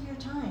very much of your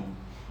time,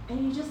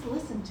 and you just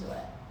listen to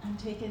it and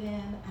take it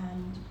in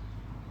and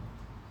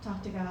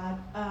talk to God,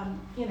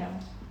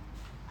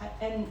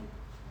 and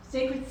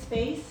Sacred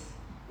Space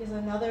is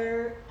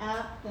another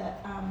app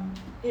that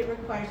it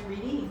requires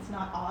reading. It's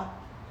not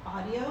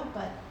audio,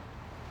 but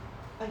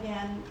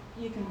again,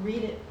 you can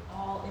read it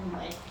all in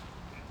like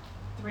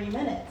 3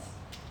 minutes,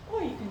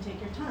 or you can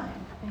take your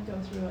time and go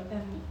through it,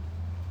 and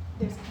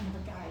there's kind of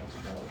a guide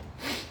to go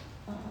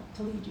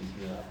to lead you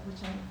through it,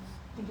 which I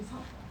think is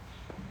helpful.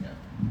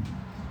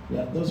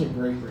 Yeah, those are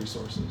great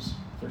resources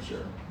for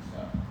sure.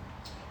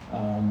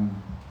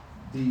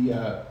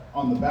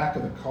 On the back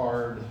of the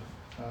card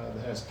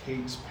that has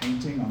Kate's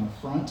painting on the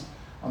front,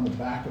 on the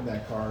back of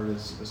that card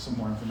is some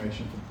more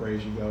information for Pray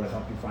As You Go to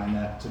help you find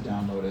that, to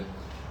download it.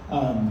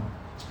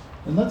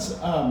 And let's,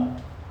 I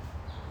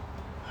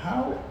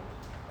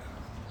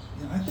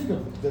think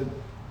of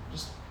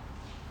just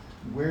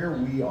where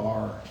we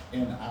are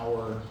in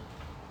our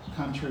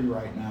country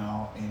right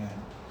now, and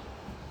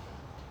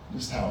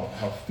just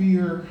how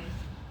fear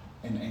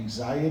and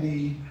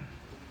anxiety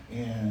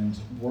and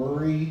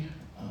worry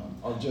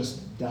are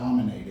just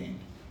dominating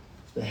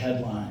the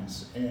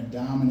headlines and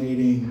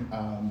dominating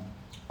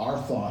our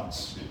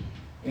thoughts,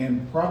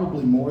 and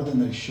probably more than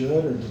they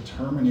should, are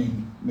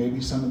determining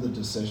maybe some of the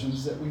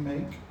decisions that we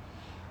make.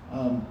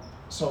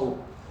 So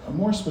a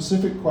more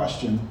specific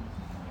question: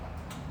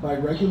 by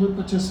regular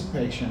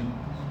participation,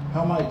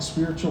 how might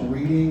spiritual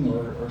reading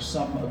or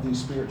some of these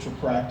spiritual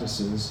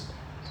practices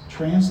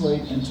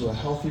translate into a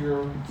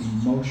healthier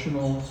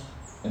emotional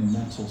and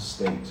mental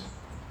state?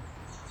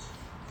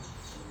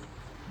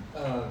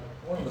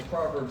 One of the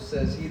Proverbs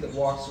says, "He that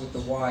walks with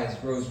the wise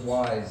grows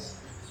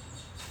wise."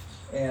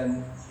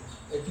 And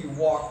if you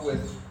walk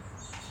with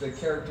the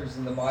characters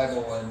in the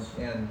Bible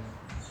and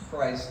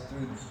Christ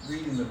through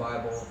reading the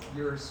Bible,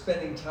 you're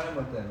spending time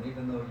with them,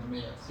 even though you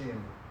may not see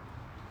them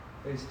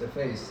face to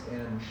face,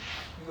 and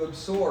you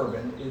absorb,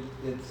 and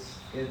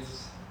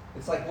it's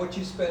like what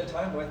you spend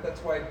time with.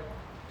 That's why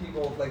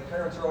people, like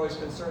parents, are always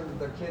concerned that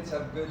their kids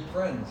have good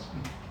friends.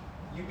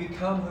 You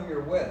become who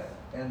you're with,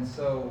 and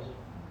so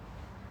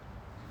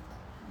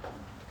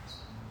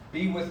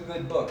be with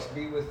good books,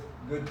 be with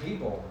good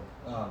people.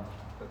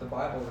 But the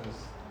Bible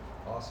is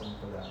awesome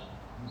for that.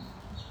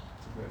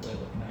 It's a great way of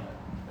looking at it.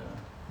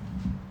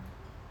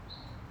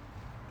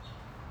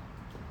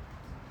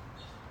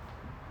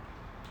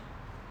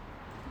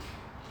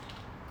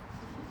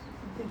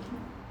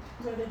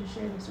 Whether to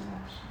share this or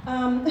not.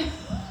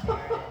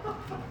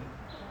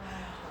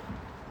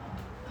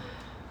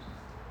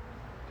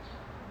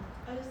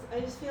 I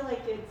just feel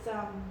like it's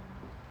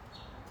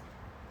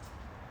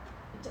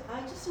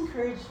I just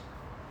encourage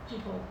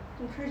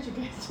you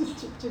guys just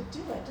to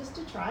do it, just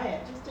to try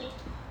it, just to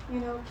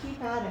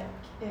keep at it.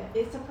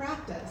 It's a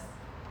practice,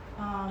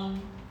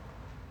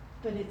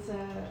 but it's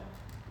a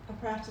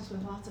practice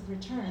with lots of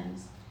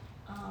returns.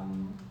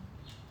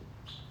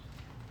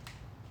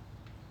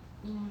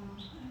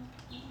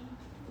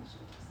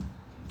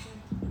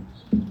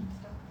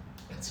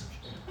 That's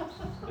okay.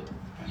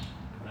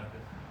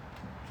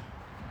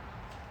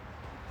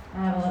 I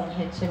have a little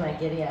hitch in my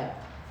giddy up.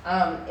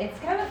 It's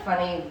kind of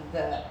funny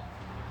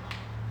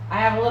I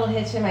have a little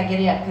hitch in my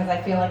giddy up because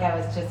I feel like I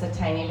was just a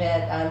tiny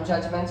bit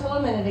judgmental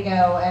a minute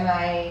ago, and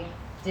I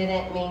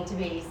didn't mean to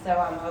be. So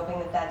I'm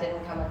hoping that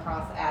didn't come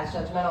across as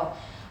judgmental.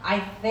 I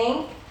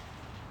think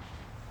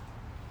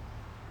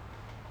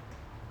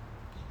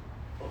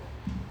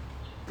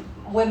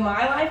when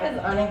my life is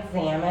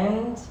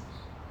unexamined,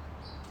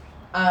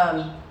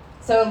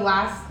 so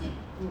last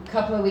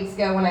couple of weeks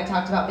ago when I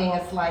talked about being a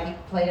slidey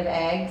plate of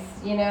eggs,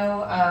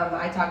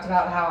 I talked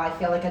about how I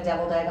feel like a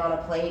deviled egg on a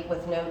plate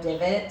with no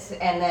divot,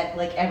 and that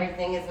like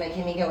everything is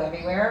making me go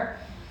everywhere.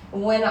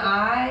 When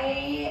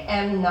I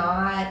am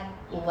not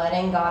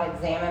letting God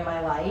examine my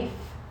life,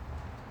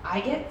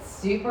 I get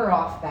super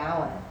off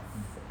balance.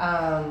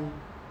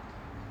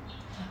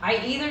 I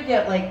either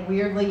get like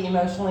weirdly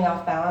emotionally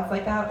off balance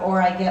like that,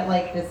 or I get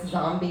like this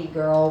zombie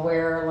girl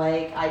where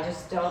like I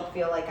just don't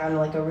feel like I'm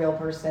like a real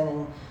person,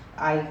 and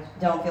I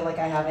don't feel like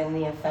I have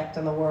any effect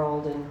on the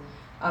world. And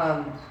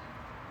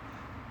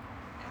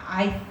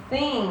I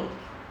think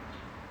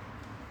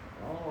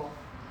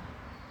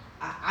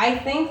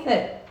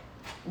that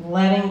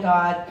letting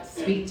God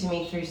speak to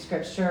me through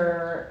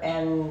scripture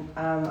and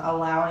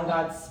allowing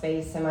God's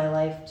space in my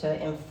life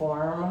to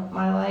inform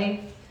my life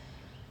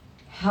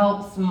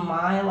helps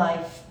my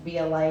life be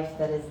a life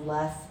that is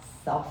less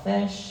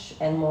selfish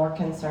and more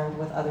concerned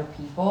with other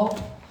people.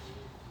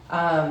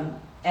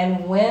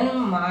 And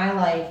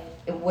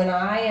when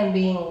I am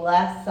being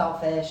less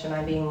selfish and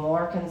I'm being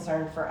more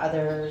concerned for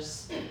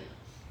others,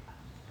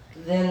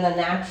 then the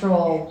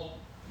natural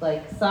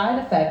side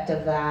effect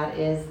of that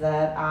is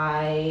that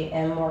I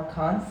am more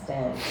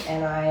constant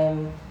and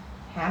I'm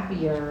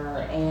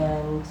happier,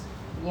 and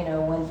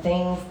when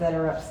things that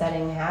are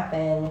upsetting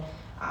happen,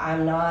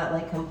 I'm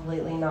not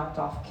completely knocked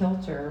off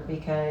kilter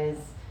because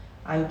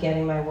I'm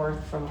getting my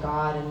worth from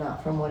God and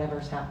not from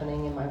whatever's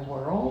happening in my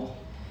world.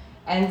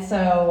 And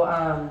so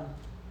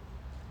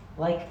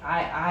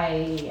I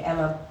am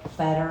a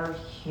better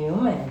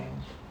human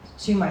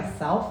to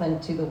myself and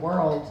to the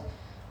world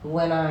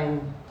when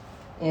I'm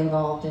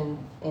involved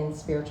in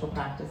spiritual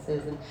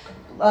practices.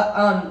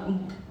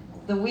 And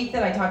the week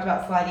that I talked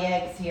about slidey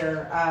eggs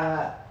here,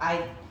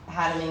 I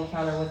had an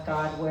encounter with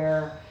God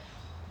where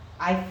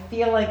I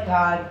feel like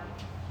I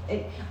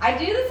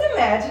do this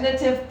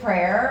imaginative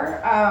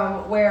prayer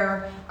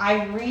where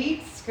I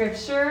read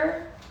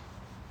scripture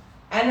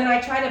and then I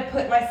try to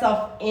put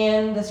myself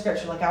in the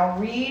scripture. I'll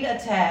read a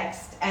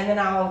text and then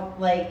I'll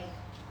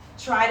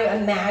try to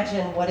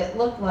imagine what it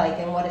looked like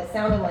and what it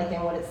sounded like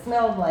and what it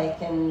smelled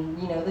like and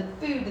the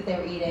food that they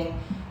were eating.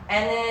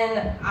 And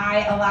then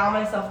I allow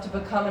myself to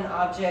become an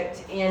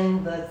object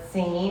in the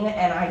scene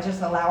and I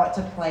just allow it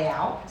to play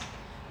out.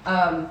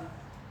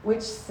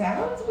 Which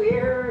sounds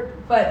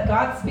weird, but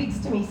God speaks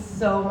to me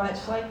so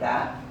much like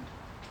that.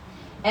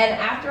 And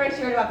after I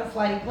shared about the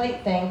slidey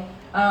plate thing,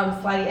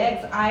 slidey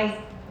eggs, I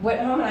went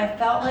home and I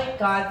felt like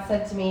God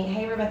said to me,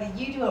 "Hey Rebecca,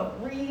 you do a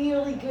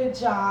really good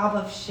job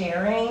of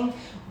sharing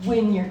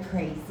when you're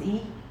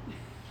crazy.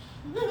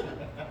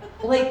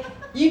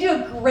 You do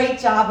a great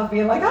job of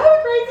being like, I'm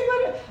a crazy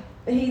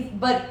one."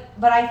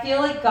 But I feel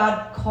like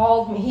God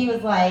called me. He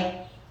was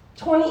like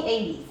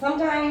 20/80.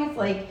 Sometimes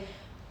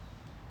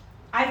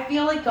I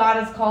feel like God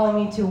is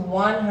calling me to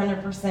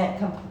 100%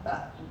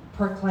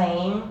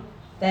 proclaim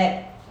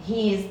that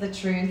He is the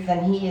truth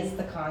and He is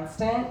the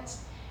constant,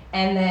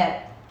 and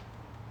that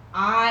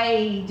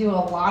I do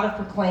a lot of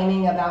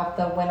proclaiming about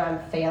when I'm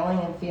failing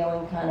and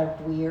feeling kind of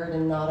weird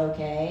and not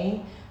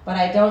okay, but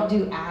I don't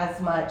do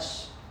as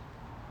much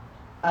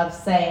of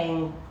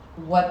saying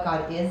what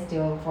God is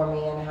doing for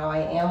me and how I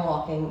am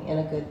walking in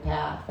a good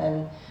path.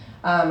 And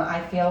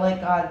I feel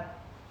like God,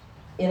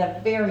 in a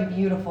very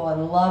beautiful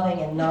and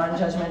loving and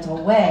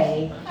non-judgmental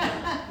way,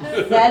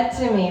 said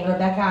to me,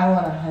 "Rebecca, I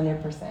want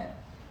 100%.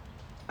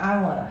 I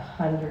want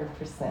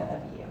 100%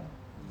 of you."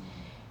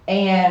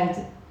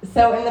 And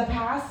so in the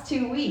past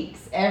 2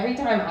 weeks, every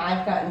time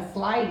I've gotten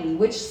slidey,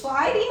 which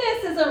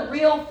slidiness is a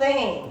real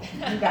thing,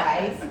 you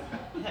guys.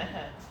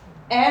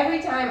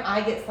 Every time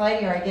I get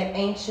slidey or I get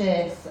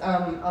anxious,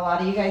 a lot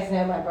of you guys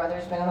know my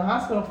brother's been in the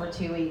hospital for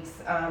 2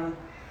 weeks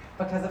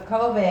because of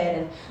COVID.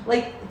 And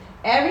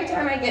every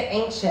time I get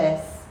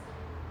anxious,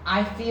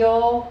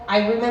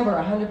 I remember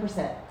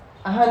 100%.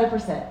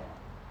 100%.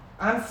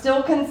 I'm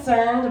still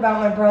concerned about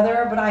my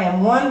brother, but I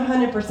am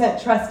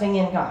 100% trusting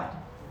in God.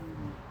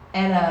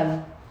 And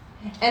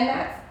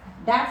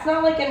that's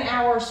not like an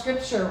hour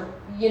scripture,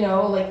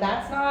 like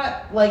that's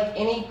not like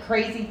any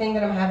crazy thing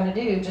that I'm having to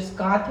do. Just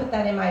God put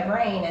that in my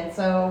brain, and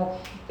so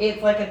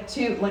it's like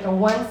a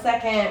 1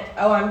 second.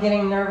 Oh, I'm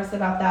getting nervous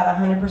about that.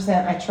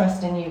 100%. I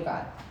trust in you,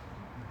 God.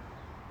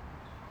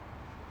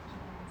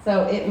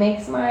 So it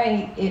makes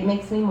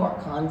me more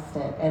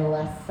constant and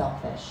less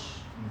selfish.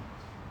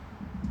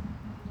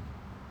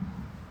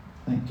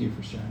 Thank you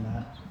for sharing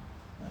that.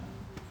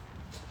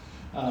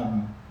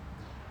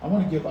 I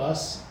want to give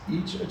us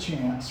each a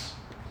chance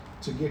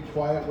to get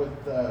quiet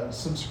with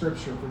some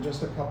scripture for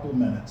just a couple of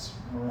minutes.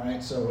 All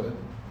right, so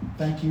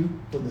thank you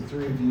for the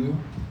three of you.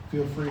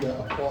 Feel free to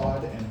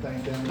applaud and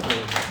thank them for being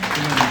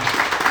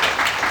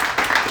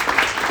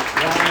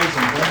wise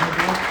and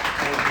vulnerable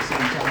all at the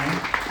same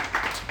time.